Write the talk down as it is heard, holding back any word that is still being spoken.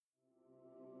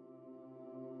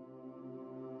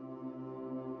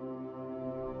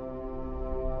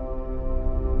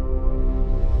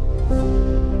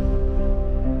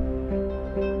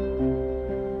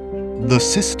The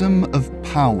system of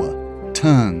power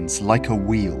turns like a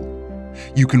wheel.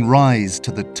 You can rise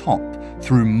to the top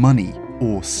through money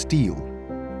or steel.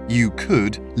 You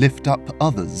could lift up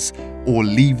others or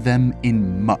leave them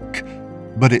in muck,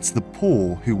 but it's the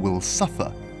poor who will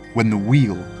suffer when the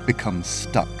wheel becomes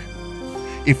stuck.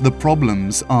 If the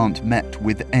problems aren't met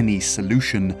with any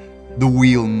solution, the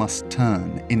wheel must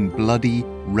turn in bloody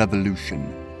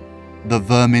revolution. The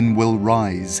vermin will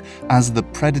rise as the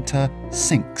predator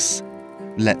sinks.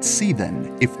 Let's see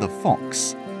then if the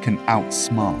fox can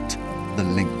outsmart the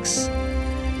lynx.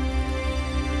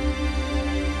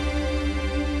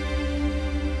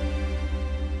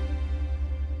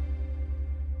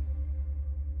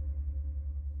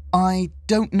 I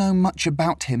don't know much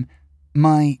about him.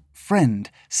 My friend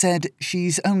said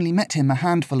she's only met him a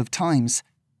handful of times.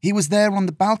 He was there on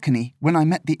the balcony when I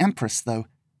met the Empress, though,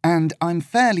 and I'm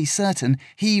fairly certain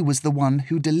he was the one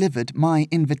who delivered my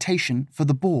invitation for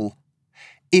the ball.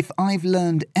 If I've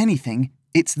learned anything,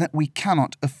 it's that we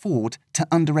cannot afford to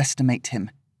underestimate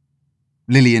him.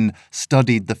 Lillian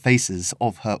studied the faces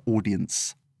of her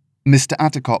audience. Mr.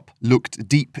 Attercop looked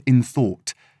deep in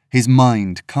thought, his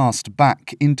mind cast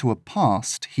back into a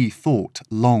past he thought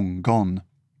long gone.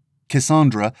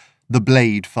 Cassandra, the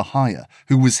blade for hire,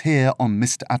 who was here on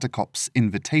Mr. Attercop's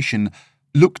invitation,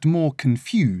 looked more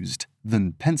confused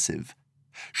than pensive.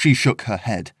 She shook her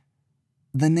head.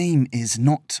 The name is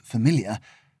not familiar,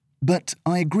 but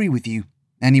I agree with you.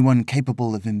 Anyone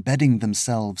capable of embedding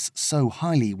themselves so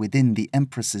highly within the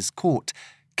Empress's court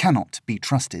cannot be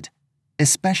trusted,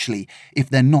 especially if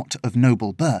they're not of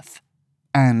noble birth.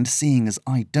 And seeing as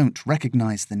I don't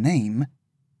recognize the name...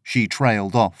 She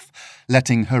trailed off,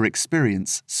 letting her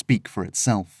experience speak for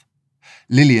itself.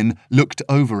 Lillian looked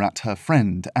over at her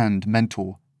friend and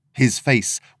mentor. His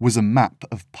face was a map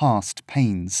of past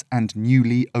pains and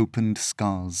newly opened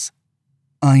scars.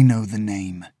 I know the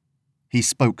name. He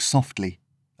spoke softly,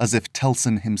 as if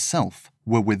Telson himself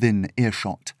were within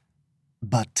earshot.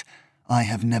 But I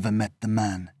have never met the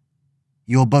man.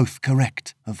 You're both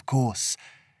correct, of course.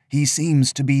 He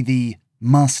seems to be the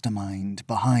mastermind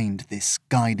behind this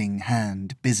guiding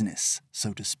hand business,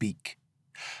 so to speak.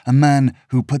 A man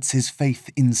who puts his faith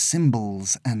in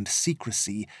symbols and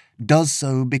secrecy does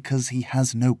so because he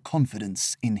has no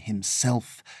confidence in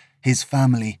himself, his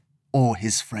family, or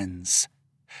his friends.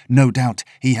 No doubt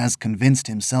he has convinced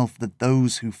himself that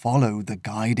those who follow the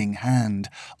guiding hand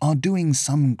are doing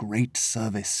some great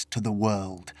service to the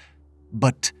world,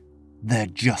 but they're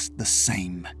just the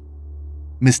same.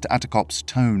 Mr. Attercop's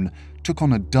tone took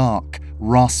on a dark,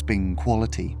 rasping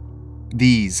quality.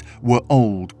 These were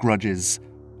old grudges,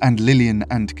 and Lillian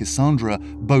and Cassandra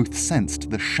both sensed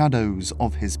the shadows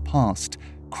of his past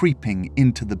creeping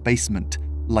into the basement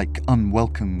like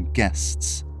unwelcome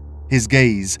guests. His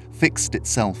gaze fixed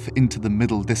itself into the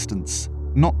middle distance,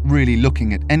 not really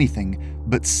looking at anything,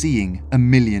 but seeing a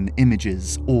million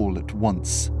images all at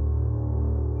once.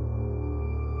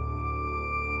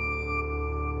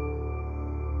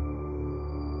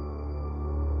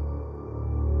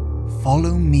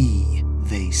 Follow me,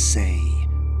 they say.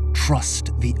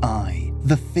 Trust the eye,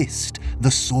 the fist,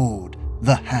 the sword,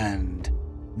 the hand.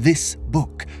 This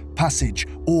book, passage,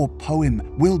 or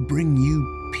poem will bring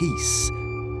you peace.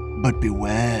 But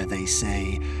beware, they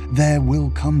say, there will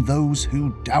come those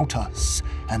who doubt us,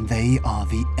 and they are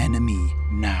the enemy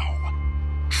now.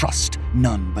 Trust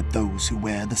none but those who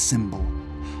wear the symbol.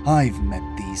 I've met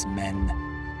these men,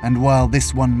 and while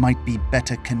this one might be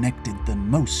better connected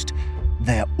than most,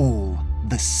 they're all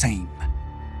the same.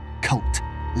 Cult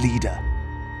leader,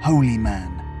 holy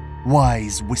man,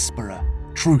 wise whisperer,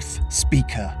 truth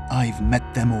speaker, I've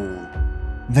met them all.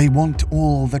 They want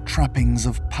all the trappings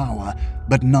of power,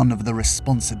 but none of the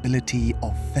responsibility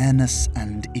of fairness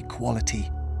and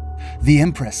equality. The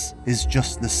Empress is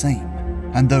just the same,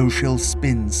 and though she'll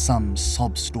spin some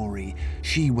sob story,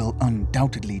 she will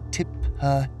undoubtedly tip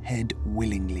her head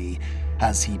willingly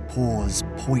as he pours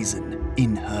poison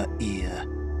in her ear.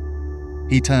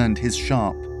 He turned his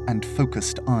sharp and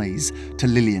focused eyes to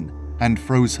Lillian and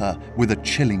froze her with a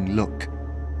chilling look.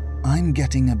 I'm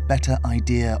getting a better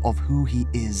idea of who he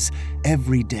is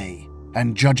every day,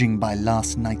 and judging by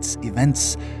last night's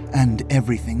events and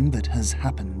everything that has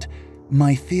happened,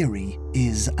 my theory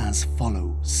is as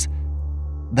follows.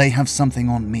 They have something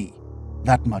on me,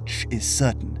 that much is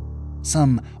certain.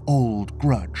 Some old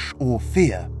grudge or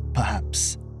fear,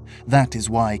 perhaps. That is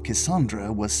why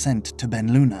Cassandra was sent to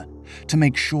Benluna, to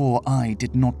make sure I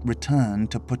did not return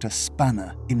to put a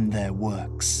spanner in their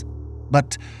works.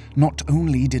 But not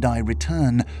only did I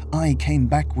return, I came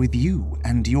back with you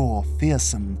and your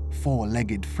fearsome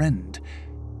four-legged friend.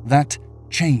 That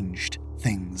changed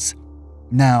things.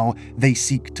 Now they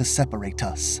seek to separate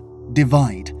us,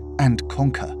 divide and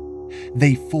conquer.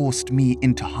 They forced me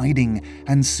into hiding,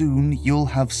 and soon you'll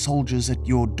have soldiers at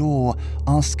your door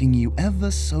asking you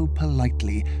ever so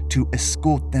politely to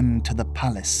escort them to the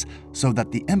palace so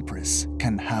that the Empress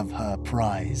can have her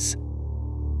prize.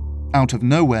 Out of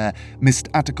nowhere, Mist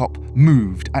Attercop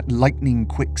moved at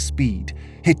lightning-quick speed,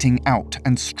 hitting out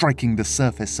and striking the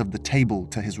surface of the table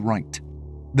to his right.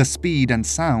 The speed and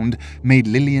sound made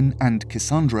Lillian and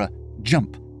Cassandra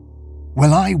jump.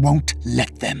 "Well, I won't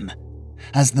let them.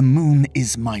 As the moon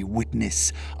is my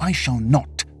witness, I shall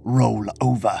not roll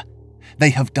over.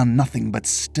 They have done nothing but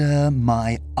stir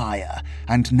my ire,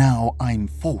 and now I'm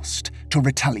forced to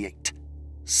retaliate.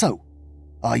 So,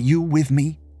 are you with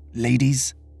me,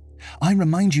 ladies? I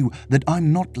remind you that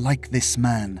I'm not like this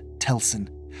man, Telson.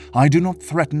 I do not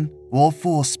threaten or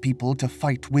force people to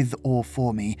fight with or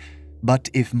for me, but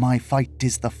if my fight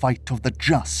is the fight of the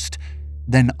just,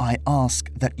 then I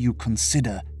ask that you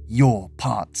consider your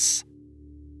parts."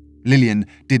 Lillian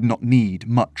did not need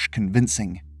much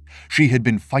convincing. She had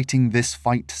been fighting this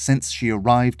fight since she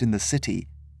arrived in the city.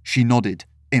 She nodded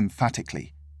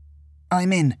emphatically.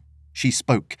 "I'm in," she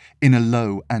spoke in a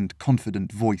low and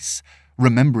confident voice,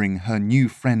 remembering her new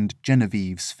friend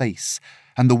Genevieve's face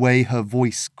and the way her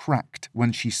voice cracked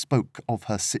when she spoke of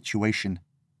her situation.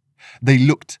 They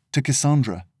looked to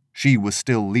Cassandra. She was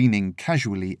still leaning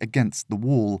casually against the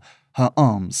wall, her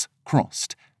arms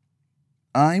crossed.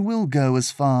 "I will go as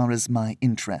far as my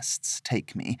interests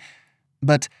take me,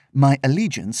 but my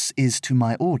allegiance is to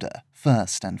my order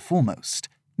first and foremost,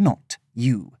 not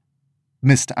you."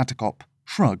 Mr. Attercop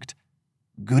shrugged.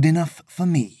 "Good enough for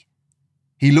me."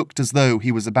 He looked as though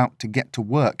he was about to get to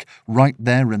work right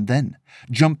there and then,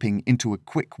 jumping into a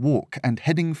quick walk and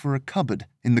heading for a cupboard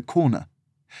in the corner.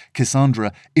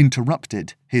 Cassandra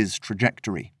interrupted his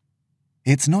trajectory.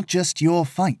 "It's not just your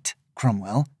fight,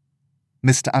 Cromwell."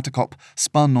 Mr. Attercop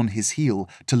spun on his heel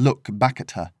to look back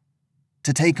at her.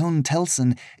 "To take on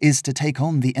Telson is to take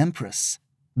on the Empress,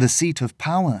 the seat of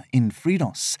power in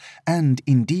Fridos, and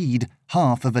indeed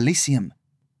half of Elysium.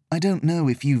 I don't know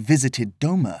if you visited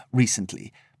Doma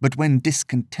recently, but when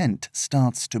discontent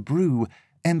starts to brew,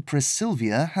 Empress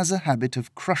Sylvia has a habit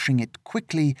of crushing it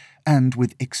quickly and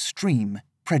with extreme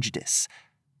prejudice.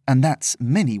 And that's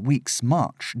many weeks'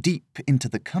 march deep into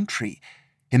the country.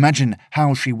 Imagine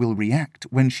how she will react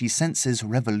when she senses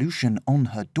revolution on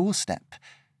her doorstep.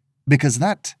 Because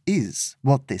that is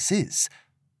what this is.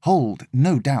 Hold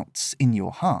no doubts in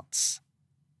your hearts."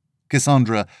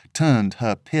 Cassandra turned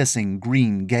her piercing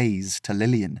green gaze to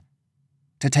Lillian.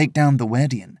 "To take down the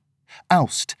Werdian,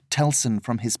 oust Telson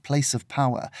from his place of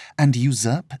power, and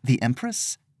usurp the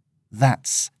Empress?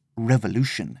 That's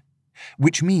revolution.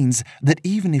 Which means that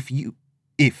even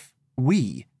if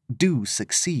we do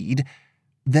succeed,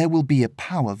 there will be a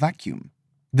power vacuum.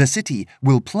 The city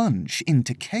will plunge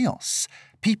into chaos.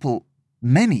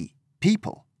 Many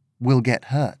people, will get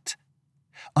hurt.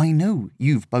 I know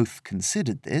you've both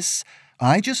considered this.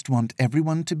 I just want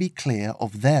everyone to be clear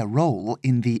of their role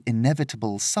in the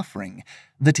inevitable suffering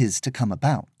that is to come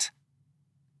about."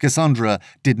 Cassandra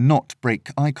did not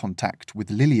break eye contact with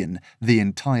Lillian the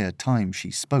entire time she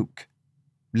spoke.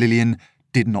 Lillian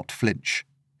did not flinch.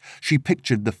 She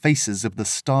pictured the faces of the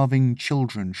starving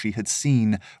children she had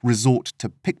seen resort to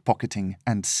pickpocketing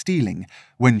and stealing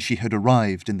when she had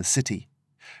arrived in the city.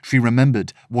 She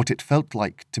remembered what it felt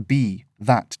like to be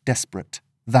that desperate,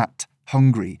 that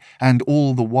hungry, and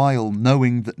all the while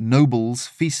knowing that nobles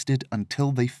feasted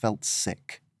until they felt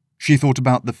sick. She thought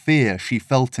about the fear she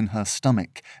felt in her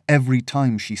stomach every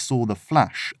time she saw the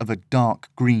flash of a dark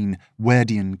green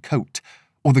Werdian coat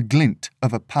or the glint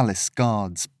of a palace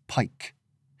guard's pike.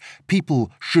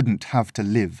 People shouldn't have to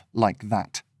live like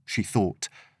that, she thought,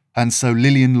 and so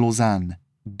Lillian Lausanne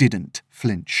didn't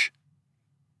flinch.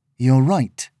 "You're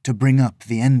right to bring up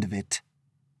the end of it."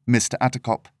 Mr.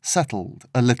 Attercop settled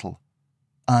a little.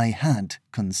 "I had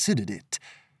considered it,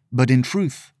 but in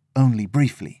truth, only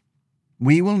briefly.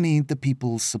 We will need the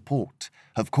people's support,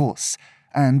 of course,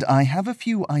 and I have a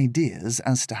few ideas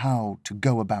as to how to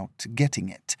go about getting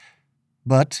it.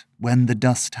 But when the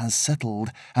dust has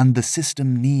settled and the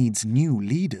system needs new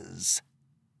leaders—"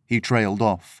 He trailed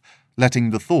off,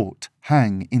 letting the thought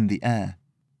hang in the air.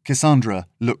 Cassandra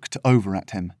looked over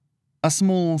at him. A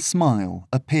small smile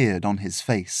appeared on his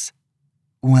face.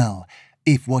 "Well,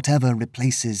 if whatever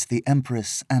replaces the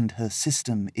Empress and her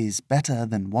system is better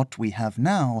than what we have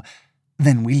now,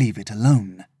 then we leave it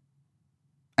alone."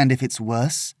 "And if it's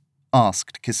worse?"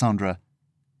 asked Cassandra.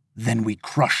 "Then we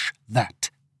crush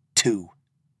that too."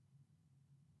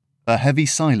 A heavy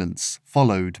silence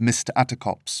followed Mr.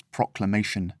 Attercop's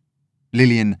proclamation.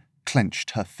 Lillian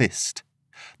clenched her fist.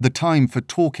 The time for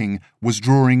talking was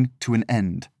drawing to an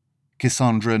end.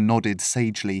 Cassandra nodded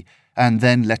sagely and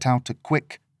then let out a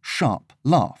quick, sharp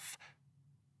laugh.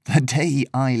 The day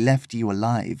I left you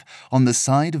alive on the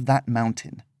side of that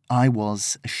mountain, I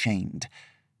was ashamed.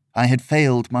 I had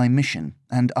failed my mission,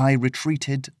 and I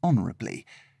retreated honourably.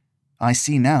 I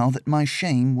see now that my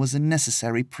shame was a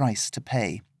necessary price to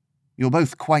pay. You're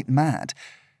both quite mad,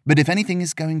 but if anything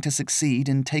is going to succeed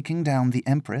in taking down the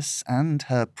Empress and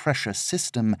her precious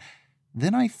system,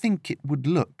 then I think it would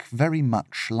look very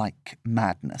much like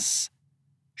madness.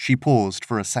 She paused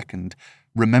for a second,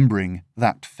 remembering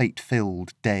that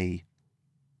fate-filled day.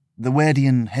 The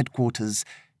Werdian headquarters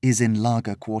is in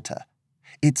Lager Quarter.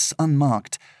 It's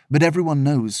unmarked, but everyone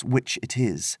knows which it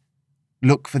is.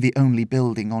 Look for the only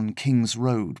building on King's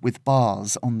Road with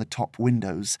bars on the top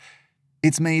windows.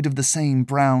 It's made of the same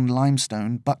brown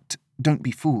limestone, but don't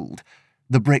be fooled.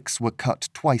 The bricks were cut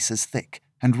twice as thick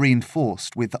and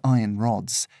reinforced with iron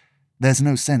rods. There's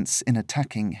no sense in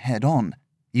attacking head-on.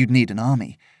 You'd need an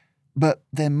army. But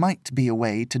there might be a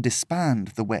way to disband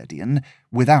the Werdian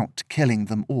without killing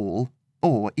them all,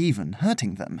 or even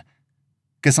hurting them.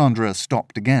 Cassandra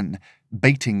stopped again,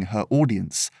 baiting her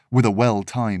audience with a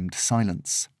well-timed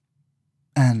silence.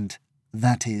 And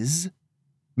that is?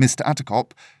 Mr.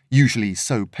 Attercop, usually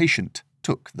so patient,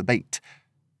 took the bait.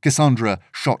 Cassandra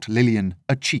shot Lillian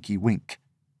a cheeky wink.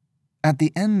 At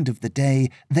the end of the day,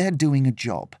 they're doing a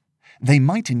job. They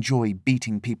might enjoy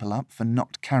beating people up for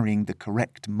not carrying the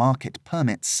correct market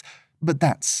permits, but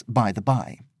that's by the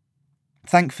by.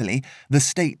 Thankfully, the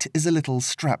state is a little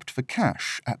strapped for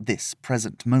cash at this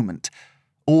present moment.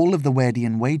 All of the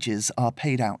Werdian wages are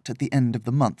paid out at the end of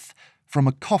the month from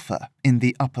a coffer in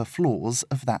the upper floors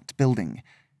of that building.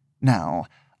 Now,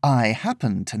 I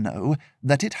happen to know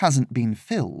that it hasn't been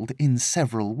filled in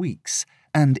several weeks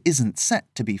and isn't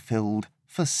set to be filled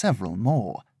for several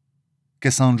more.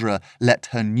 Cassandra let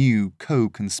her new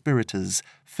co-conspirators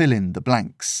fill in the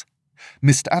blanks.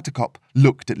 Mr. Attercop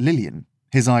looked at Lillian,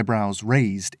 his eyebrows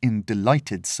raised in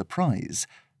delighted surprise.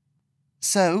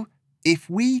 So, if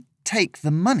we take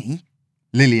the money,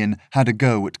 Lillian had a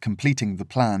go at completing the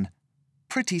plan.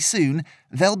 Pretty soon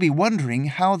they'll be wondering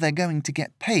how they're going to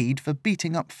get paid for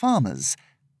beating up farmers.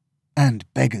 And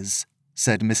beggars,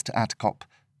 said Mr. Attercop.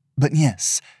 But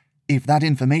yes, if that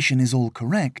information is all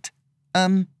correct,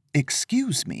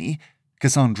 excuse me,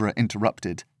 Cassandra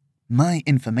interrupted. My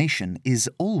information is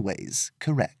always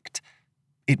correct.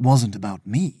 It wasn't about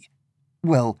me.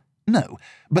 Well, no,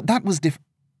 but that was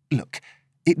Look,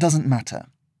 it doesn't matter.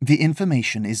 The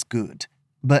information is good,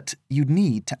 but you'd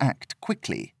need to act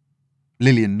quickly.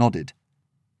 Lillian nodded.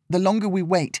 The longer we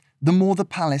wait, the more the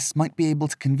palace might be able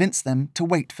to convince them to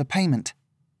wait for payment.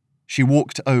 She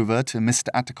walked over to Mr.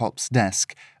 Attercop's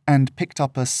desk and picked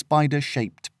up a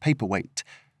spider-shaped paperweight.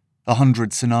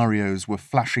 100 scenarios were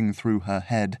flashing through her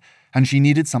head, and she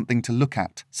needed something to look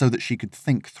at so that she could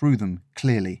think through them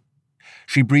clearly.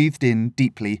 She breathed in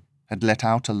deeply and let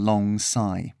out a long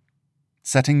sigh.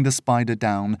 Setting the spider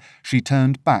down, she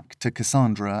turned back to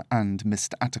Cassandra and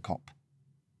Mr. Attercop.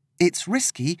 It's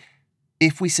risky.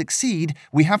 If we succeed,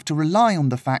 we have to rely on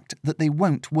the fact that they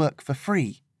won't work for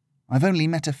free. I've only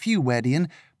met a few Werdian,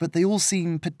 but they all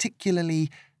seem particularly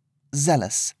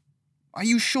zealous. Are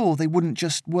you sure they wouldn't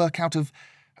just work out of,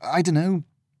 I don't know,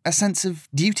 a sense of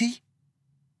duty?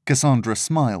 Cassandra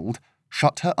smiled,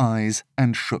 shut her eyes,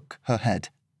 and shook her head.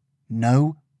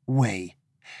 No way.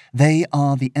 They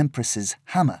are the Empress's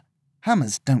hammer.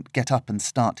 Hammers don't get up and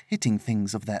start hitting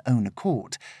things of their own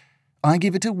accord. I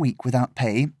give it a week without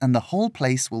pay, and the whole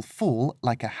place will fall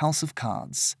like a house of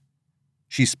cards.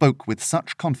 She spoke with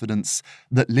such confidence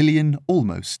that Lillian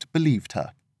almost believed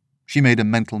her. She made a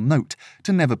mental note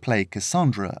to never play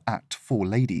Cassandra at Four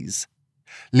Ladies.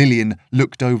 Lillian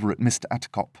looked over at Mr.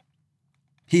 Attercop.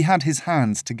 He had his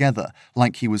hands together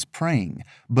like he was praying,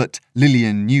 but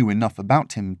Lillian knew enough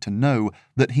about him to know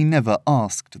that he never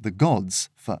asked the gods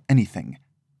for anything.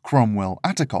 Cromwell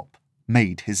Attercop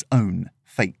made his own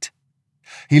fate.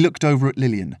 He looked over at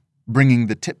Lillian, bringing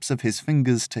the tips of his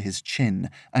fingers to his chin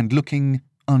and looking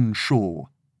unsure.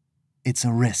 It's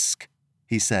a risk,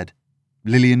 he said.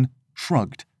 Lillian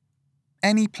shrugged.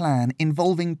 Any plan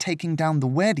involving taking down the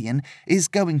Werdian is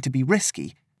going to be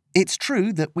risky. It's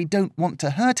true that we don't want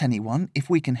to hurt anyone if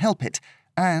we can help it,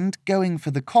 and going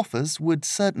for the coffers would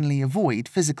certainly avoid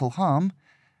physical harm.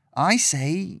 I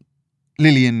say...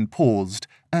 Lillian paused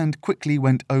and quickly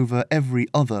went over every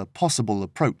other possible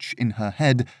approach in her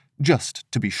head,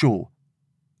 just to be sure.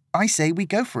 I say we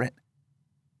go for it.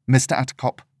 Mr.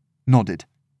 Attercop nodded.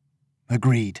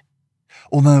 Agreed.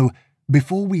 Although,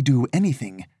 before we do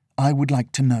anything, I would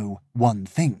like to know one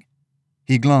thing."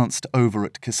 He glanced over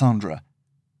at Cassandra.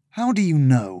 "How do you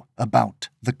know about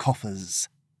the coffers?"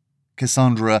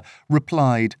 Cassandra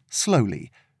replied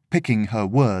slowly, picking her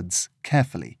words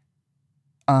carefully.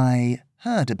 "I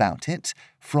heard about it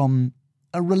from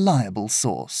a reliable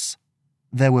source.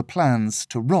 There were plans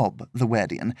to rob the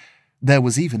Werdian. There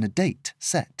was even a date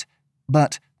set.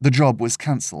 But the job was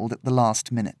cancelled at the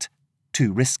last minute.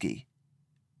 Too risky."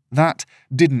 That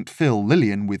didn't fill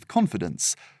Lillian with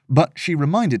confidence, but she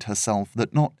reminded herself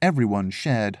that not everyone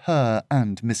shared her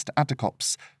and Mr.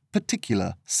 Atticop's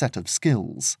particular set of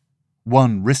skills.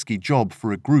 One risky job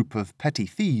for a group of petty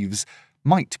thieves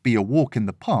might be a walk in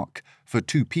the park for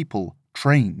two people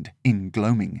trained in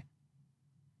gloaming.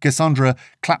 Cassandra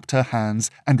clapped her hands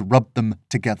and rubbed them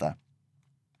together.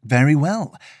 "Very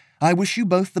well. I wish you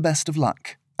both the best of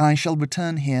luck. I shall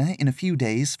return here in a few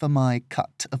days for my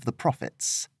cut of the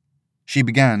profits." She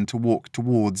began to walk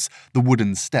towards the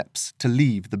wooden steps to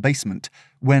leave the basement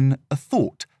when a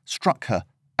thought struck her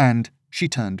and she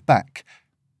turned back.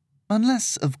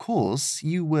 "Unless, of course,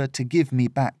 you were to give me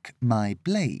back my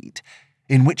blade,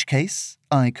 in which case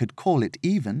I could call it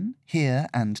even here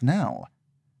and now."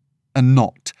 A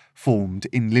knot formed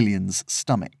in Lillian's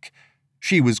stomach.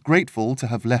 She was grateful to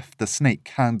have left the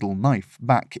snake-handle knife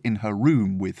back in her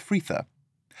room with Fritha.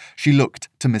 She looked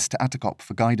to Mr. Atticop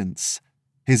for guidance.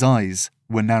 His eyes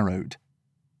were narrowed.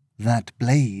 "That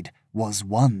blade was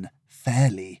won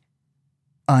fairly."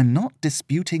 "I'm not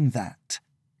disputing that,"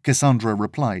 Cassandra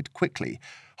replied quickly,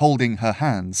 holding her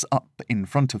hands up in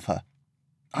front of her.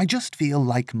 "I just feel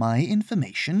like my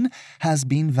information has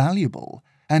been valuable,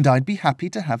 and I'd be happy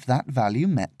to have that value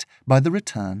met by the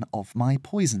return of my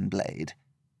poison blade."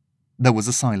 There was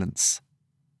a silence.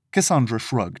 Cassandra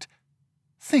shrugged.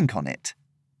 "Think on it."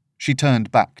 She turned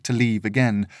back to leave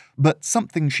again, but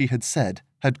something she had said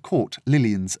had caught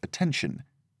Lillian's attention.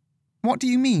 "What do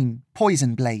you mean,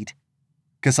 poison blade?"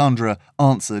 Cassandra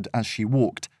answered as she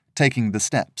walked, taking the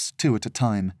steps two at a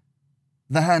time.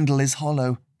 "The handle is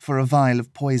hollow for a vial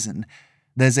of poison.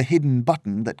 There's a hidden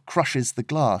button that crushes the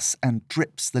glass and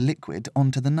drips the liquid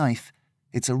onto the knife.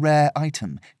 It's a rare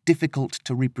item, difficult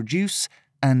to reproduce,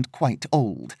 and quite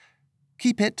old.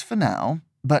 Keep it for now,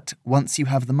 but once you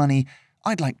have the money,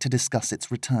 I'd like to discuss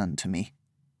its return to me."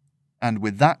 And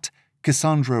with that,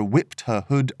 Cassandra whipped her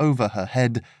hood over her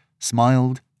head,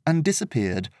 smiled, and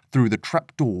disappeared through the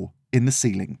trapdoor in the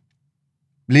ceiling.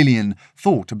 Lillian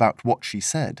thought about what she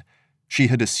said. She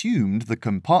had assumed the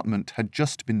compartment had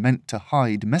just been meant to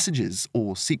hide messages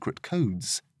or secret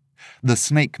codes. The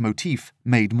snake motif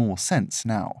made more sense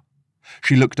now.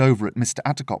 She looked over at Mr.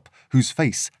 Atticop, whose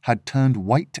face had turned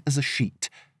white as a sheet.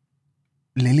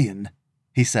 "Lillian,"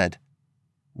 he said,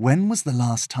 "when was the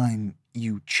last time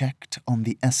you checked on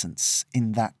the essence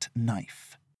in that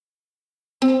knife?"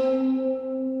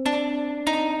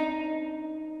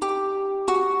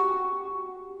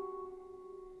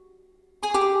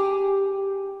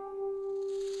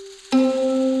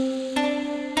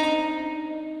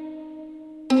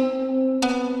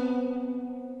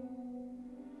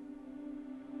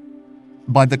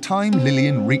 By the time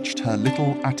Lillian reached her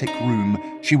little attic room,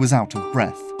 she was out of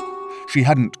breath. She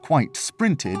hadn't quite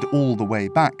sprinted all the way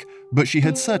back, but she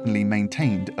had certainly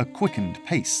maintained a quickened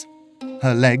pace.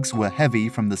 Her legs were heavy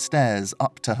from the stairs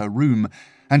up to her room,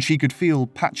 and she could feel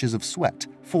patches of sweat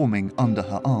forming under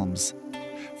her arms.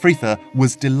 Fritha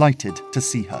was delighted to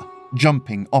see her,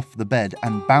 jumping off the bed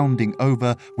and bounding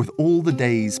over with all the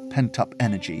day's pent-up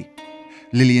energy.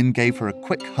 Lillian gave her a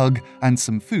quick hug and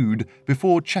some food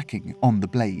before checking on the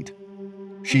blade.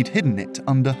 She'd hidden it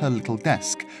under her little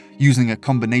desk, using a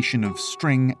combination of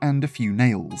string and a few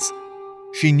nails.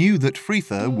 She knew that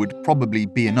Fritha would probably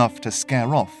be enough to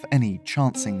scare off any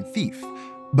chancing thief,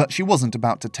 but she wasn't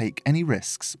about to take any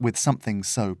risks with something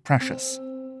so precious.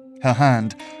 Her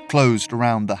hand closed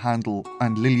around the handle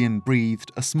and Lillian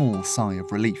breathed a small sigh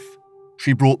of relief.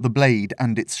 She brought the blade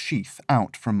and its sheath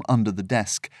out from under the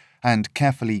desk and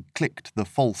carefully clicked the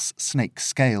false snake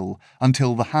scale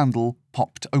until the handle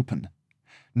popped open.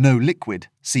 No liquid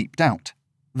seeped out.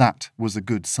 That was a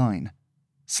good sign.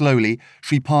 Slowly,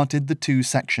 she parted the two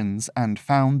sections and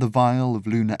found the vial of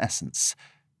lunar essence.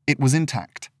 It was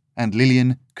intact, and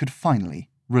Lillian could finally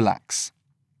relax.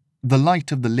 The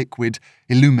light of the liquid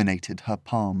illuminated her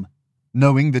palm.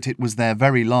 Knowing that it was their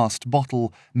very last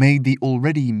bottle made the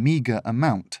already meagre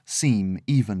amount seem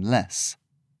even less.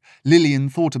 Lillian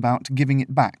thought about giving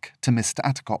it back to Mr.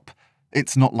 Atticop.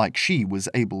 It's not like she was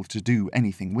able to do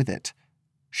anything with it.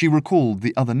 She recalled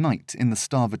the other night in the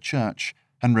Stava church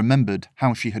and remembered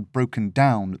how she had broken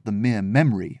down at the mere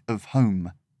memory of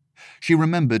home. She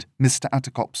remembered Mr.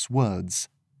 Atticop's words,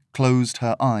 closed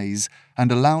her eyes,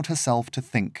 and allowed herself to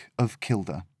think of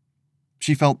Kilda.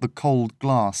 She felt the cold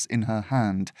glass in her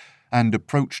hand and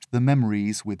approached the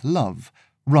memories with love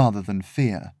rather than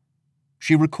fear.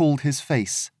 She recalled his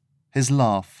face, his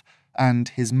laugh, and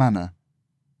his manner.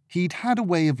 He'd had a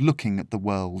way of looking at the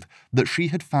world that she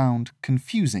had found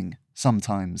confusing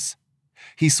sometimes.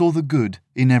 He saw the good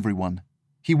in everyone.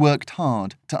 He worked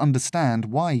hard to understand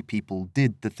why people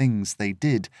did the things they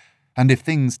did, and if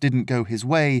things didn't go his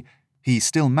way, he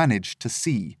still managed to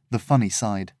see the funny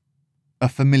side. A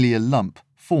familiar lump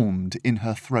formed in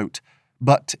her throat,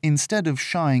 but instead of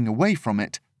shying away from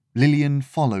it, Lillian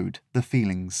followed the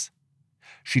feelings.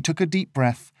 She took a deep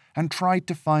breath and tried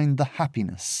to find the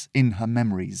happiness in her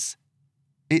memories.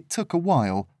 It took a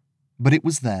while, but it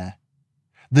was there.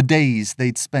 The days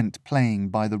they'd spent playing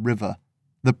by the river,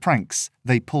 the pranks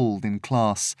they pulled in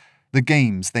class, the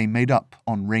games they made up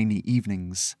on rainy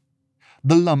evenings.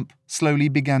 The lump slowly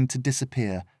began to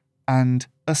disappear, and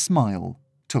a smile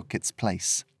took its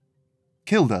place.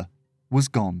 Kilda was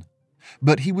gone,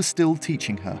 but he was still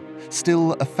teaching her,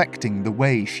 still affecting the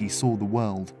way she saw the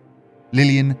world.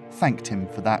 Lillian thanked him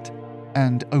for that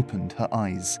and opened her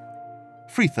eyes.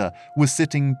 Fritha was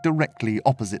sitting directly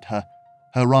opposite her,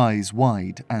 her eyes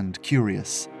wide and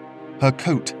curious. Her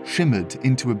coat shimmered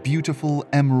into a beautiful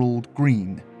emerald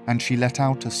green, and she let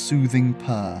out a soothing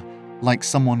purr, like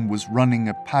someone was running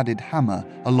a padded hammer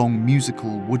along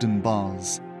musical wooden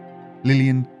bars.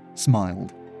 Lillian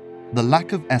smiled. The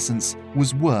lack of essence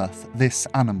was worth this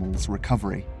animal's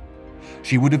recovery.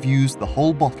 She would have used the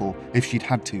whole bottle if she'd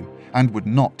had to, and would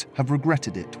not have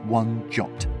regretted it one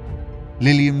jot.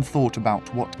 Lillian thought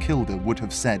about what Kilda would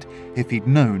have said if he'd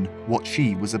known what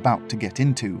she was about to get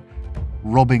into.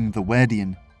 Robbing the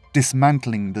Werdian,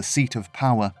 dismantling the seat of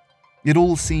power. It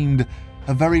all seemed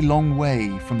a very long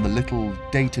way from the little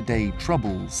day-to-day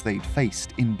troubles they'd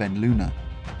faced in Benluna.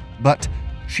 But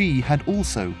she had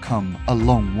also come a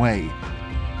long way,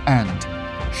 and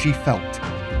she felt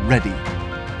ready.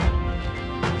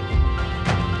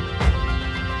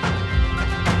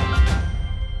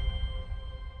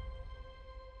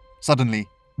 Suddenly,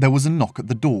 there was a knock at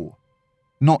the door.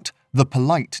 Not the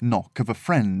polite knock of a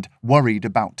friend worried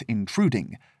about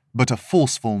intruding, but a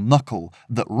forceful knuckle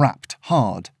that rapped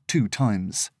hard 2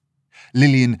 times.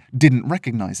 Lillian didn't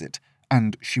recognize it,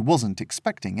 and she wasn't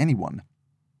expecting anyone.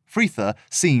 Fritha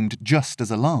seemed just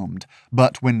as alarmed,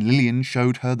 but when Lillian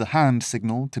showed her the hand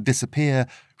signal to disappear,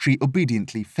 she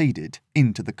obediently faded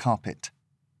into the carpet.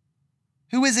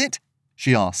 "Who is it?"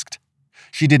 she asked.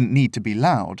 She didn't need to be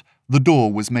loud. The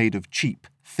door was made of cheap,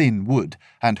 thin wood,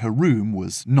 and her room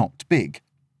was not big.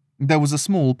 There was a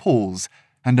small pause,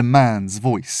 and a man's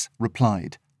voice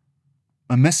replied.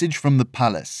 "A message from the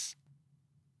palace."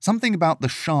 Something about the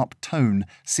sharp tone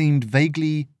seemed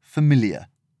vaguely familiar.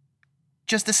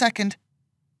 "Just a second."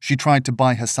 She tried to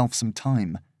buy herself some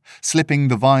time. Slipping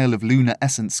the vial of lunar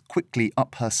essence quickly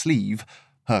up her sleeve,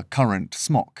 her current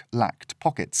smock lacked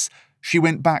pockets, she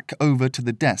went back over to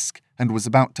the desk and was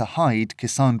about to hide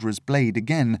Cassandra's blade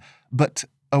again, but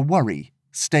a worry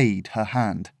stayed her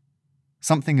hand.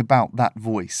 Something about that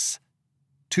voice.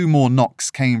 2 more knocks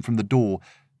came from the door,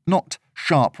 not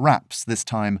sharp raps this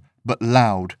time, but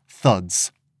loud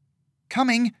thuds.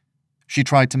 "Coming!" She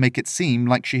tried to make it seem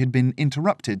like she had been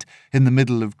interrupted in the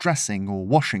middle of dressing or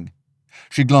washing.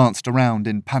 She glanced around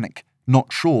in panic,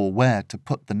 not sure where to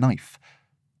put the knife.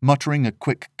 Muttering a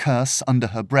quick curse under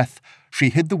her breath,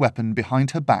 she hid the weapon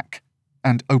behind her back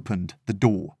and opened the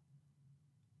door.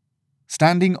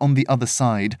 Standing on the other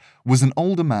side was an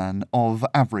older man of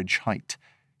average height.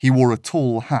 He wore a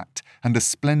tall hat and a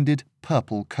splendid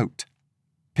purple coat.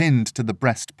 Pinned to the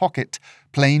breast pocket,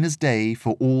 plain as day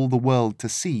for all the world to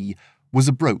see, was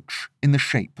a brooch in the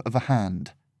shape of a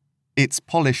hand. Its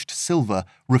polished silver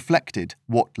reflected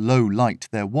what low light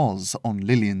there was on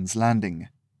Lillian's landing.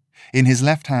 In his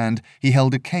left hand he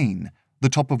held a cane, the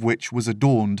top of which was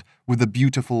adorned with a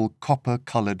beautiful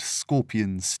copper-coloured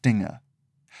scorpion stinger.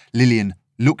 Lillian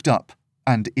looked up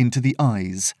and into the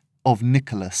eyes of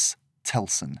Nicholas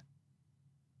Telson.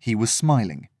 He was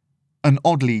smiling, an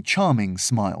oddly charming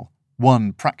smile,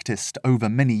 one practised over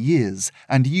many years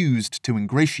and used to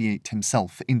ingratiate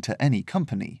himself into any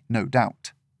company, no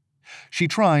doubt. She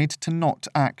tried to not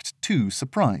act too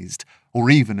surprised,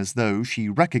 or even as though she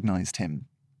recognized him.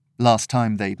 Last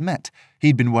time they'd met,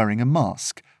 he'd been wearing a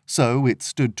mask, so it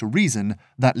stood to reason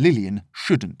that Lillian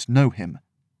shouldn't know him.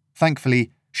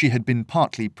 Thankfully, she had been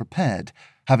partly prepared,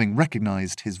 having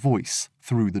recognized his voice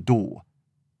through the door.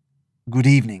 "Good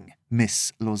evening,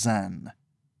 Miss Lausanne."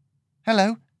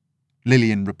 "Hello,"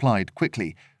 Lillian replied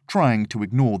quickly, trying to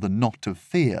ignore the knot of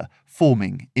fear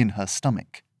forming in her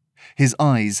stomach. His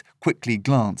eyes quickly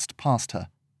glanced past her,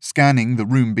 scanning the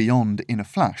room beyond in a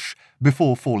flash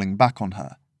before falling back on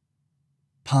her.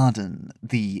 Pardon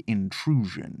the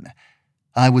intrusion.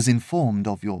 I was informed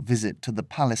of your visit to the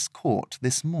palace court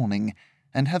this morning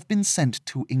and have been sent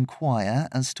to inquire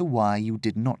as to why you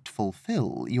did not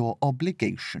fulfill your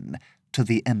obligation to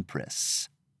the Empress.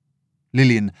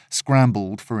 Lillian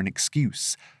scrambled for an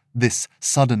excuse. This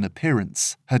sudden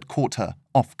appearance had caught her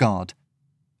off guard.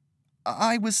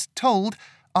 I was told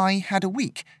I had a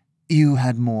week. You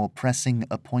had more pressing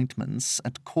appointments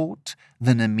at court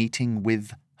than a meeting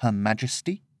with Her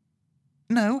Majesty?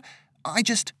 No, I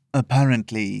just...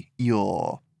 Apparently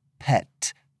your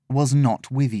pet was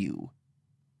not with you.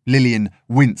 Lillian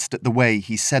winced at the way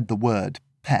he said the word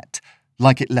pet,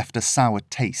 like it left a sour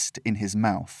taste in his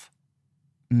mouth.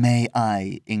 May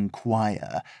I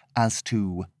inquire as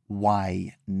to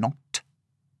why not?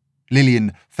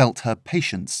 Lillian felt her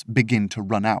patience begin to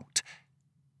run out.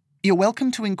 You're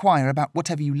welcome to inquire about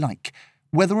whatever you like.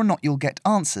 Whether or not you'll get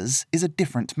answers is a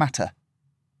different matter.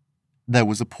 There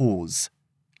was a pause.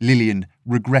 Lillian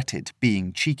regretted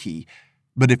being cheeky,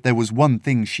 but if there was one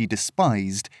thing she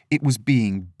despised, it was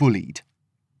being bullied.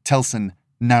 Telson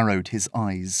narrowed his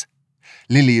eyes.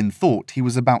 Lillian thought he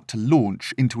was about to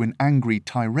launch into an angry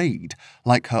tirade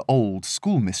like her old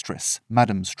schoolmistress,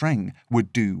 Madame Streng,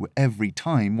 would do every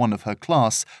time one of her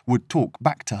class would talk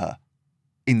back to her.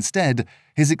 Instead,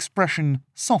 his expression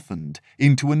softened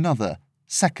into another,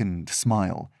 second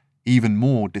smile, even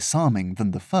more disarming than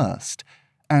the first,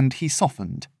 and he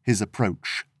softened his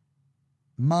approach.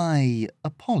 My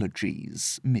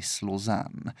apologies, Miss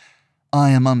Lausanne. I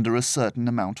am under a certain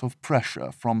amount of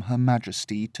pressure from Her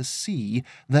Majesty to see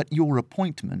that your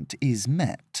appointment is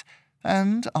met,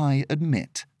 and I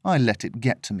admit I let it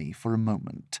get to me for a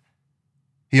moment.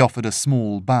 He offered a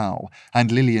small bow,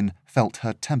 and Lillian felt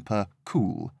her temper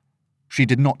cool. She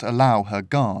did not allow her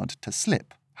guard to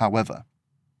slip, however.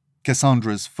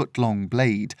 Cassandra's foot-long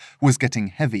blade was getting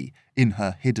heavy in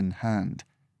her hidden hand.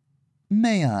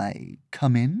 May I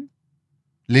come in?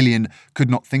 Lillian could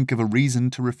not think of a reason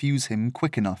to refuse him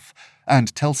quick enough,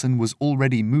 and Telson was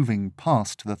already moving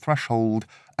past the threshold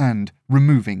and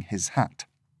removing his hat.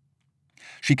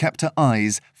 She kept her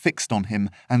eyes fixed on him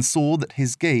and saw that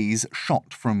his gaze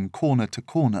shot from corner to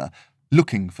corner,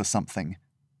 looking for something.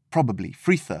 Probably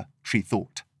Fritha, she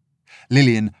thought.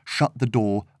 Lillian shut the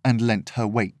door and leant her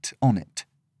weight on it.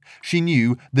 She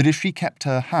knew that if she kept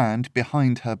her hand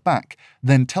behind her back,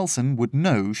 then Telson would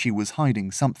know she was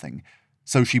hiding something,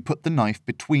 so she put the knife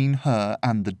between her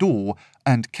and the door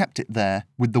and kept it there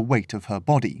with the weight of her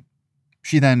body.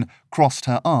 She then crossed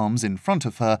her arms in front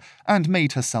of her and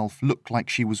made herself look like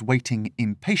she was waiting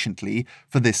impatiently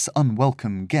for this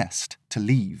unwelcome guest to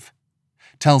leave.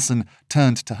 Telson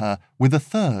turned to her with a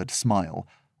third smile,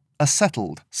 a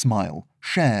settled smile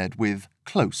shared with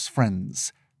close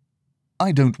friends.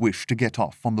 I don't wish to get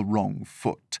off on the wrong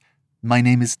foot. My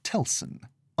name is Telson.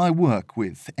 I work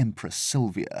with Empress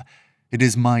Sylvia. It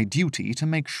is my duty to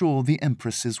make sure the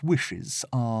Empress's wishes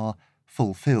are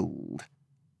fulfilled.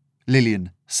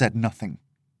 Lillian said nothing.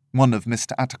 One of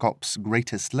Mr. Attercop's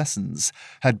greatest lessons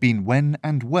had been when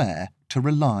and where to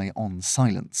rely on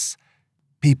silence.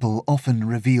 People often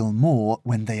reveal more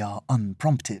when they are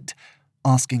unprompted.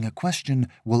 Asking a question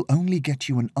will only get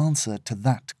you an answer to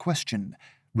that question.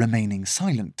 Remaining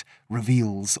silent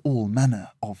reveals all manner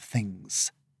of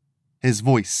things. His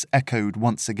voice echoed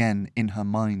once again in her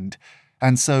mind,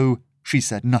 and so she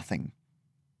said nothing.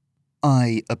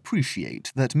 I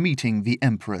appreciate that meeting the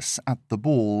Empress at the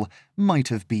ball might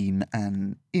have been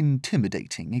an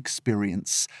intimidating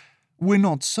experience. We're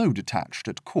not so detached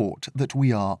at court that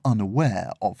we are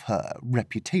unaware of her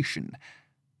reputation.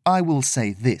 I will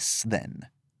say this, then.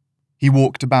 He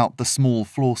walked about the small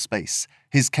floor space,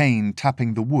 his cane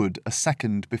tapping the wood a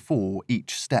second before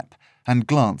each step, and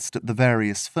glanced at the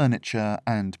various furniture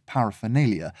and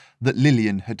paraphernalia that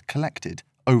Lillian had collected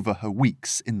over her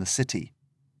weeks in the city.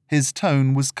 His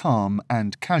tone was calm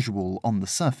and casual on the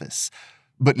surface,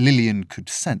 but Lillian could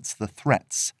sense the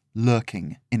threats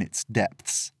lurking in its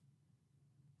depths.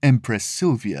 Empress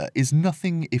Sylvia is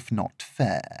nothing if not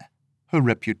fair. Her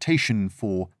reputation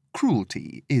for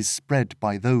cruelty is spread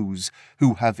by those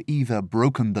who have either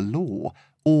broken the law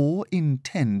or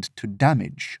intend to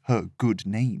damage her good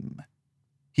name.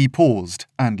 He paused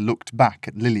and looked back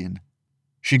at Lillian.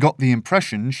 She got the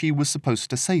impression she was supposed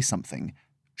to say something.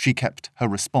 She kept her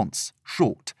response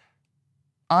short.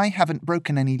 I haven't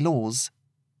broken any laws.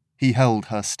 He held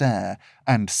her stare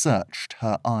and searched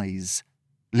her eyes.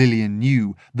 Lillian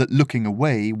knew that looking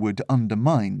away would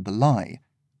undermine the lie.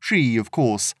 She, of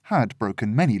course, had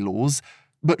broken many laws,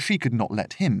 but she could not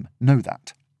let him know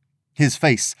that. His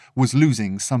face was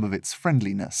losing some of its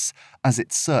friendliness as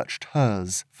it searched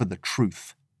hers for the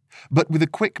truth. But with a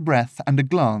quick breath and a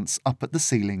glance up at the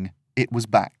ceiling, it was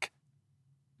back.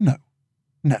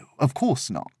 No, of course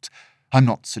not. I'm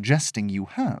not suggesting you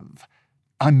have.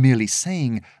 I'm merely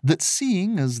saying that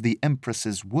seeing as the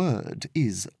Empress's word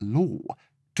is law,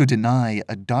 to deny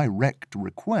a direct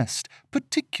request,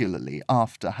 particularly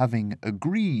after having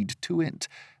agreed to it,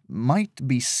 might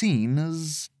be seen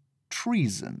as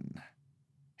treason.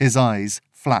 His eyes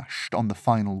flashed on the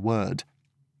final word.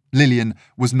 Lillian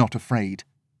was not afraid.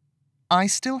 I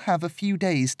still have a few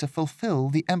days to fulfill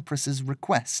the Empress's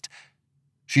request.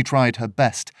 She tried her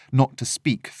best not to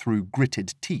speak through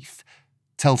gritted teeth.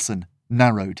 Telson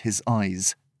narrowed his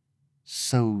eyes.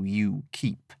 So you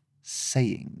keep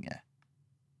saying.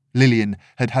 Lillian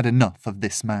had had enough of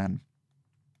this man.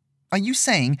 Are you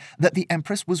saying that the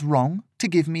Empress was wrong to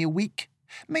give me a week?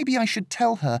 Maybe I should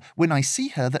tell her when I see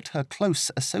her that her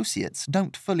close associates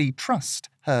don't fully trust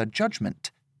her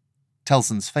judgment.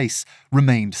 Telson's face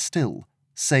remained still,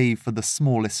 save for the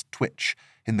smallest twitch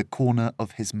in the corner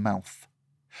of his mouth.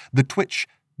 The twitch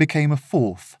became a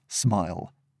fourth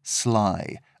smile,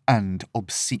 sly and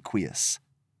obsequious.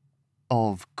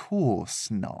 Of course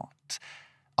not.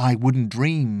 I wouldn't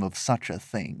dream of such a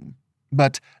thing.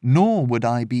 But nor would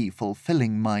I be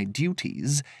fulfilling my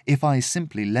duties if I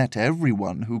simply let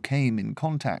everyone who came in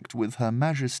contact with Her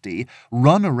Majesty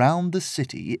run around the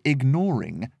city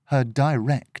ignoring her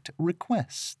direct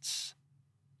requests.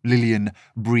 Lillian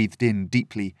breathed in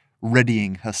deeply,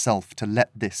 readying herself to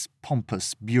let this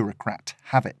pompous bureaucrat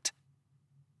have it.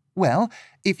 Well,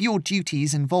 if your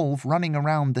duties involve running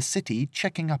around the city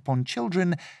checking up on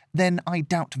children, then I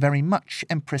doubt very much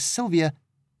Empress Sylvia.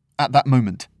 At that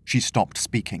moment, she stopped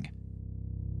speaking.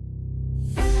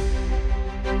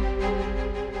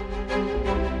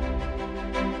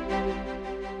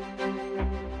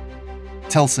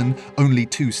 Telson, only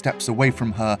 2 steps away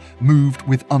from her, moved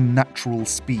with unnatural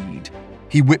speed.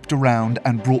 He whipped around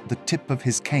and brought the tip of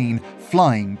his cane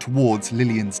flying towards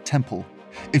Lillian's temple.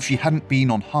 If she hadn't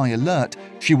been on high alert,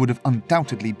 she would have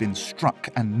undoubtedly been struck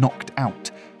and knocked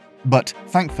out. But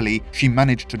thankfully, she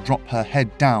managed to drop her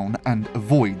head down and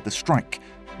avoid the strike.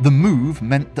 The move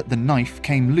meant that the knife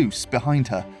came loose behind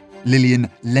her. Lillian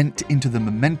leant into the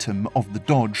momentum of the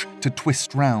dodge to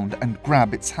twist round and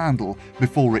grab its handle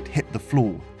before it hit the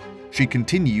floor. She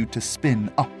continued to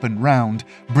spin up and round,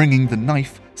 bringing the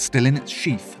knife, still in its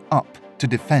sheath, up to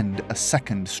defend a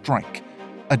second strike.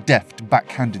 A deft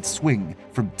backhanded swing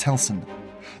from Telson.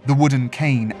 The wooden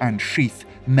cane and sheath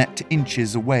met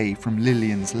inches away from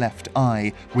Lillian's left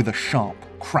eye with a sharp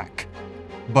crack.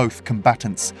 Both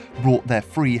combatants brought their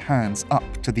free hands up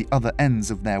to the other ends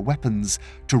of their weapons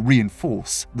to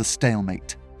reinforce the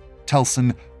stalemate.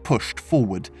 Telson pushed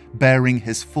forward, bearing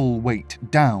his full weight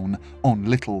down on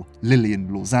little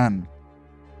Lillian Lausanne.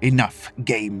 Enough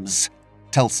games.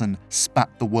 Telson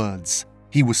spat the words.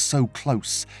 He was so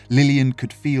close, Lillian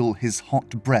could feel his hot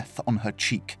breath on her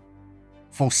cheek.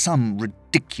 For some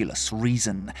ridiculous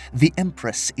reason, the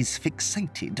Empress is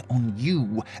fixated on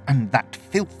you and that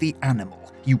filthy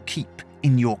animal you keep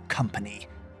in your company.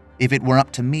 If it were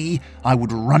up to me, I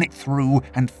would run it through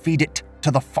and feed it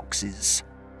to the foxes.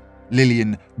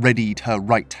 Lillian readied her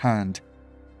right hand.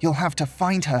 You'll have to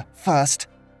find her first.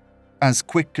 As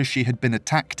quick as she had been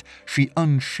attacked, she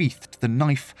unsheathed the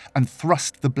knife and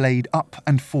thrust the blade up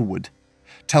and forward.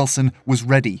 Telson was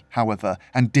ready, however,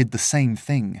 and did the same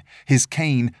thing. His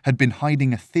cane had been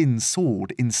hiding a thin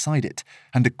sword inside it,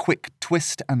 and a quick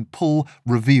twist and pull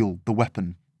revealed the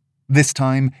weapon. This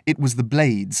time, it was the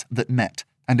blades that met,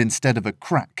 and instead of a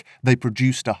crack, they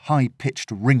produced a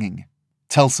high-pitched ringing.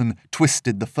 Telson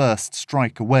twisted the first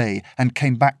strike away and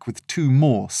came back with 2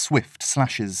 more swift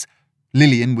slashes.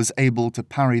 Lillian was able to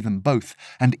parry them both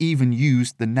and even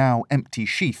used the now empty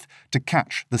sheath to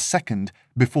catch the second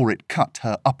before it cut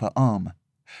her upper arm.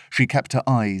 She kept her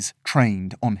eyes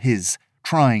trained on his,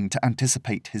 trying to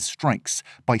anticipate his strikes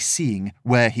by seeing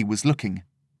where he was looking.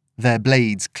 Their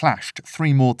blades clashed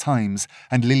 3 more times,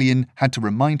 and Lillian had to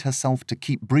remind herself to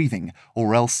keep breathing,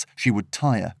 or else she would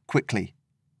tire quickly.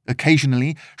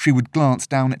 Occasionally, she would glance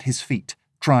down at his feet,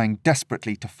 trying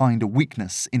desperately to find a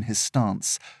weakness in his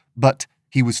stance, but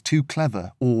he was too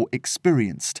clever or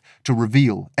experienced to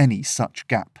reveal any such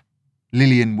gap.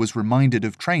 Lillian was reminded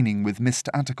of training with Mr.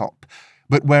 Attercop,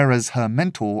 but whereas her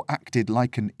mentor acted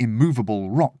like an immovable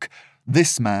rock,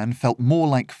 this man felt more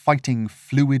like fighting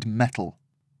fluid metal.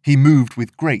 He moved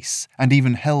with grace and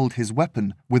even held his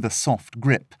weapon with a soft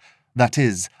grip, That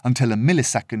is, until a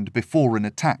millisecond before an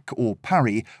attack or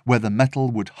parry where the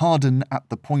metal would harden at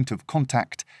the point of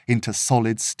contact into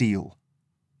solid steel.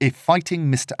 If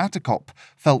fighting Mr. Attercop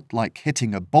felt like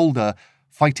hitting a boulder,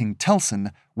 fighting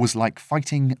Telson was like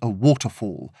fighting a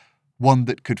waterfall, one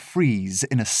that could freeze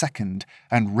in a second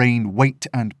and rain weight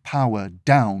and power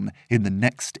down in the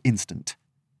next instant.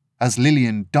 As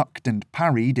Lillian ducked and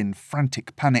parried in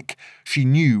frantic panic, she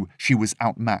knew she was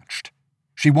outmatched.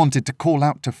 She wanted to call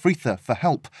out to Fritha for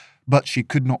help, but she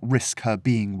could not risk her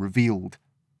being revealed.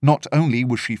 Not only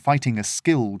was she fighting a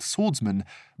skilled swordsman,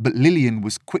 but Lillian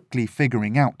was quickly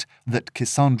figuring out that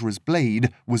Cassandra's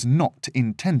blade was not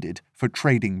intended for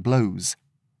trading blows.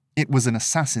 It was an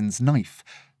assassin's knife,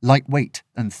 lightweight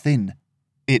and thin.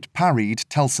 It parried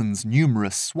Telson's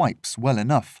numerous swipes well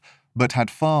enough, but had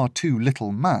far too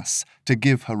little mass to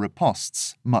give her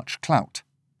ripostes much clout.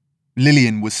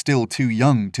 Lillian was still too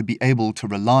young to be able to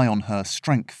rely on her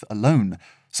strength alone,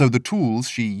 so the tools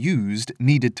she used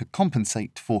needed to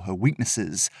compensate for her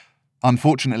weaknesses.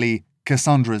 Unfortunately,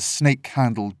 Cassandra's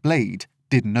snake-handled blade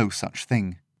did no such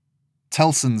thing.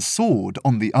 Telson's sword,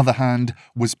 on the other hand,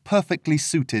 was perfectly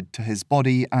suited to his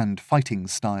body and fighting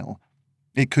style.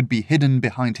 It could be hidden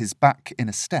behind his back in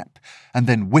a step, and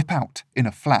then whip out in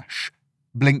a flash.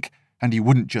 Blink, and you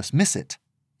wouldn't just miss it,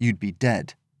 you'd be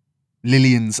dead.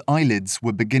 Lillian's eyelids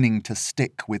were beginning to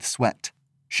stick with sweat.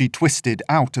 She twisted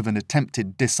out of an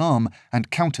attempted disarm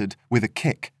and countered with a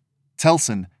kick.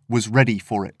 Telson was ready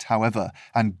for it, however,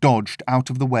 and dodged out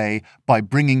of the way by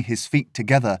bringing his feet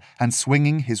together and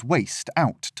swinging his waist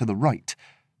out to the right.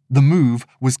 The move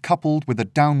was coupled with a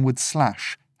downward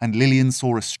slash, and Lillian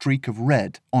saw a streak of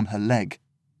red on her leg.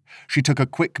 She took a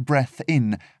quick breath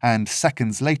in and,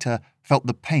 seconds later, felt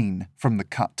the pain from the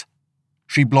cut.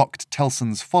 She blocked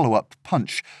Telson's follow-up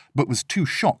punch, but was too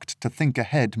shocked to think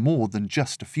ahead more than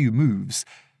just a few moves.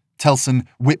 Telson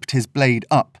whipped his blade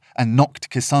up and knocked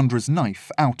Cassandra's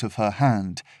knife out of her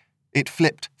hand. It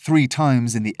flipped 3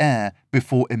 times in the air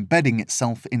before embedding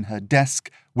itself in her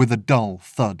desk with a dull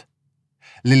thud.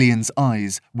 Lillian's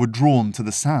eyes were drawn to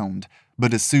the sound,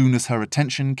 but as soon as her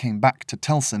attention came back to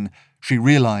Telson, she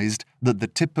realized that the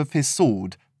tip of his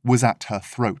sword was at her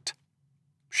throat.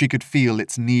 She could feel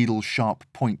its needle-sharp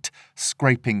point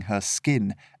scraping her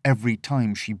skin every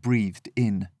time she breathed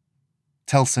in.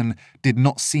 Telson did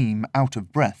not seem out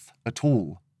of breath at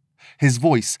all. His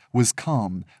voice was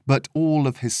calm, but all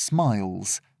of his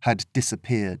smiles had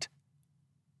disappeared.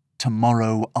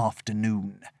 "Tomorrow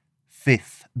afternoon,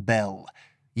 5th bell.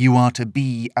 You are to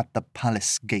be at the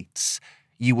palace gates.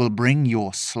 You will bring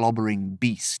your slobbering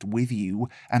beast with you,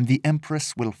 and the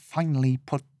Empress will finally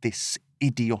put this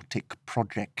idiotic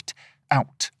project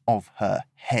out of her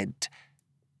head.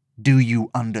 Do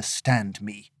you understand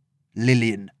me,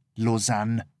 Lillian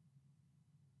Lausanne?"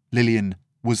 Lillian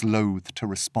was loath to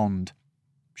respond.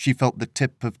 She felt the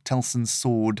tip of Telson's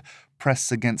sword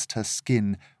press against her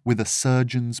skin with a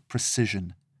surgeon's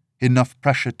precision, enough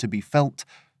pressure to be felt,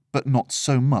 but not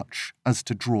so much as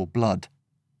to draw blood.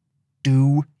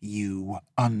 "Do you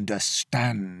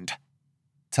understand?"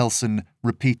 Telson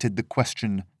repeated the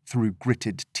question through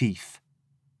gritted teeth.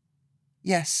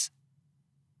 "Yes."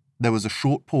 There was a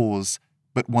short pause,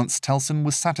 but once Telson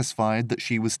was satisfied that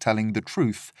she was telling the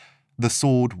truth, the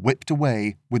sword whipped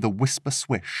away with a whisper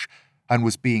swish and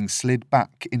was being slid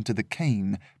back into the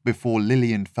cane before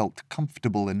Lillian felt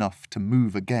comfortable enough to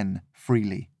move again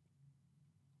freely.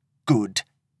 "Good.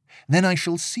 Then I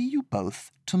shall see you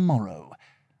both tomorrow.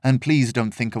 And please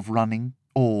don't think of running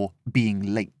or being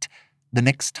late. The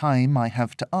next time I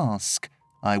have to ask,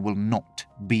 I will not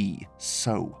be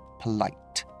so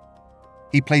polite."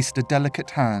 He placed a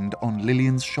delicate hand on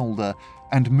Lillian's shoulder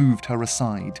and moved her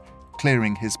aside,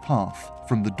 clearing his path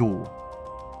from the door.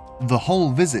 The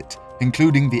whole visit,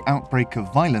 including the outbreak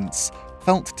of violence,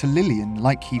 felt to Lillian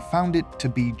like he found it to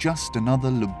be just another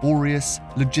laborious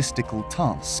logistical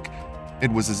task.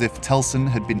 It was as if Telson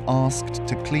had been asked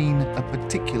to clean a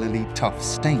particularly tough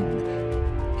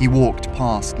stain. He walked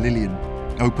past Lillian,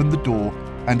 opened the door,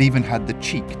 and even had the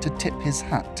cheek to tip his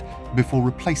hat before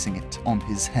replacing it on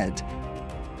his head.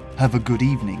 "Have a good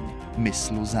evening,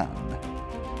 Miss Lausanne."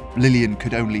 Lillian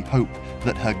could only hope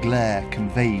that her glare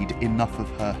conveyed enough of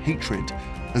her hatred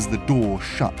as the door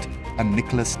shut and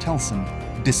Nicholas Telson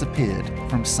disappeared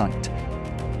from sight.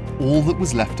 All that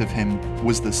was left of him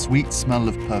was the sweet smell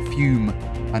of perfume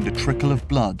and a trickle of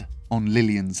blood on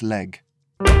Lillian's leg.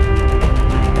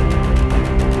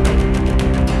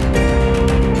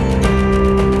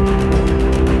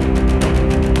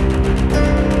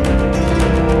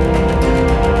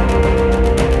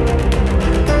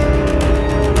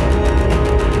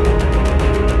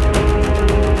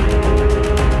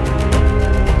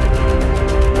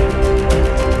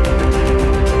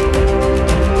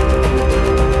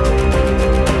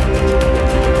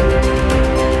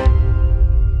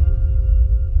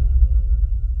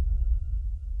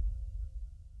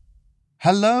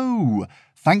 Hello!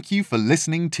 Thank you for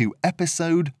listening to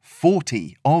episode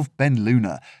 40 of Ben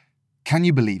Luna. Can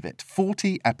you believe it?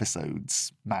 40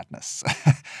 episodes. Madness.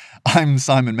 I'm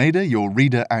Simon Mader, your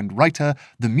reader and writer.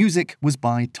 The music was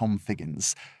by Tom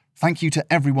Figgins. Thank you to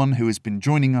everyone who has been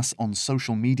joining us on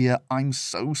social media. I'm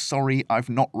so sorry I've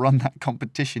not run that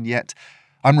competition yet.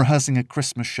 I'm rehearsing a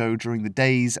Christmas show during the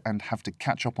days and have to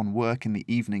catch up on work in the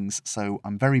evenings, so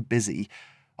I'm very busy.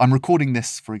 I'm recording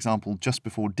this, for example, just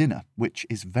before dinner, which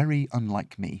is very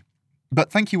unlike me.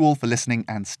 But thank you all for listening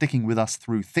and sticking with us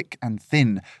through thick and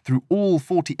thin, through all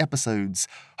 40 episodes.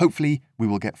 Hopefully, we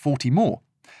will get 40 more.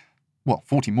 Well,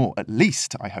 40 more at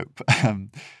least, I hope.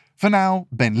 For now,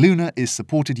 Ben Luna is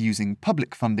supported using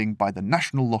public funding by the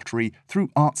National Lottery through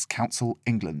Arts Council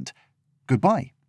England. Goodbye.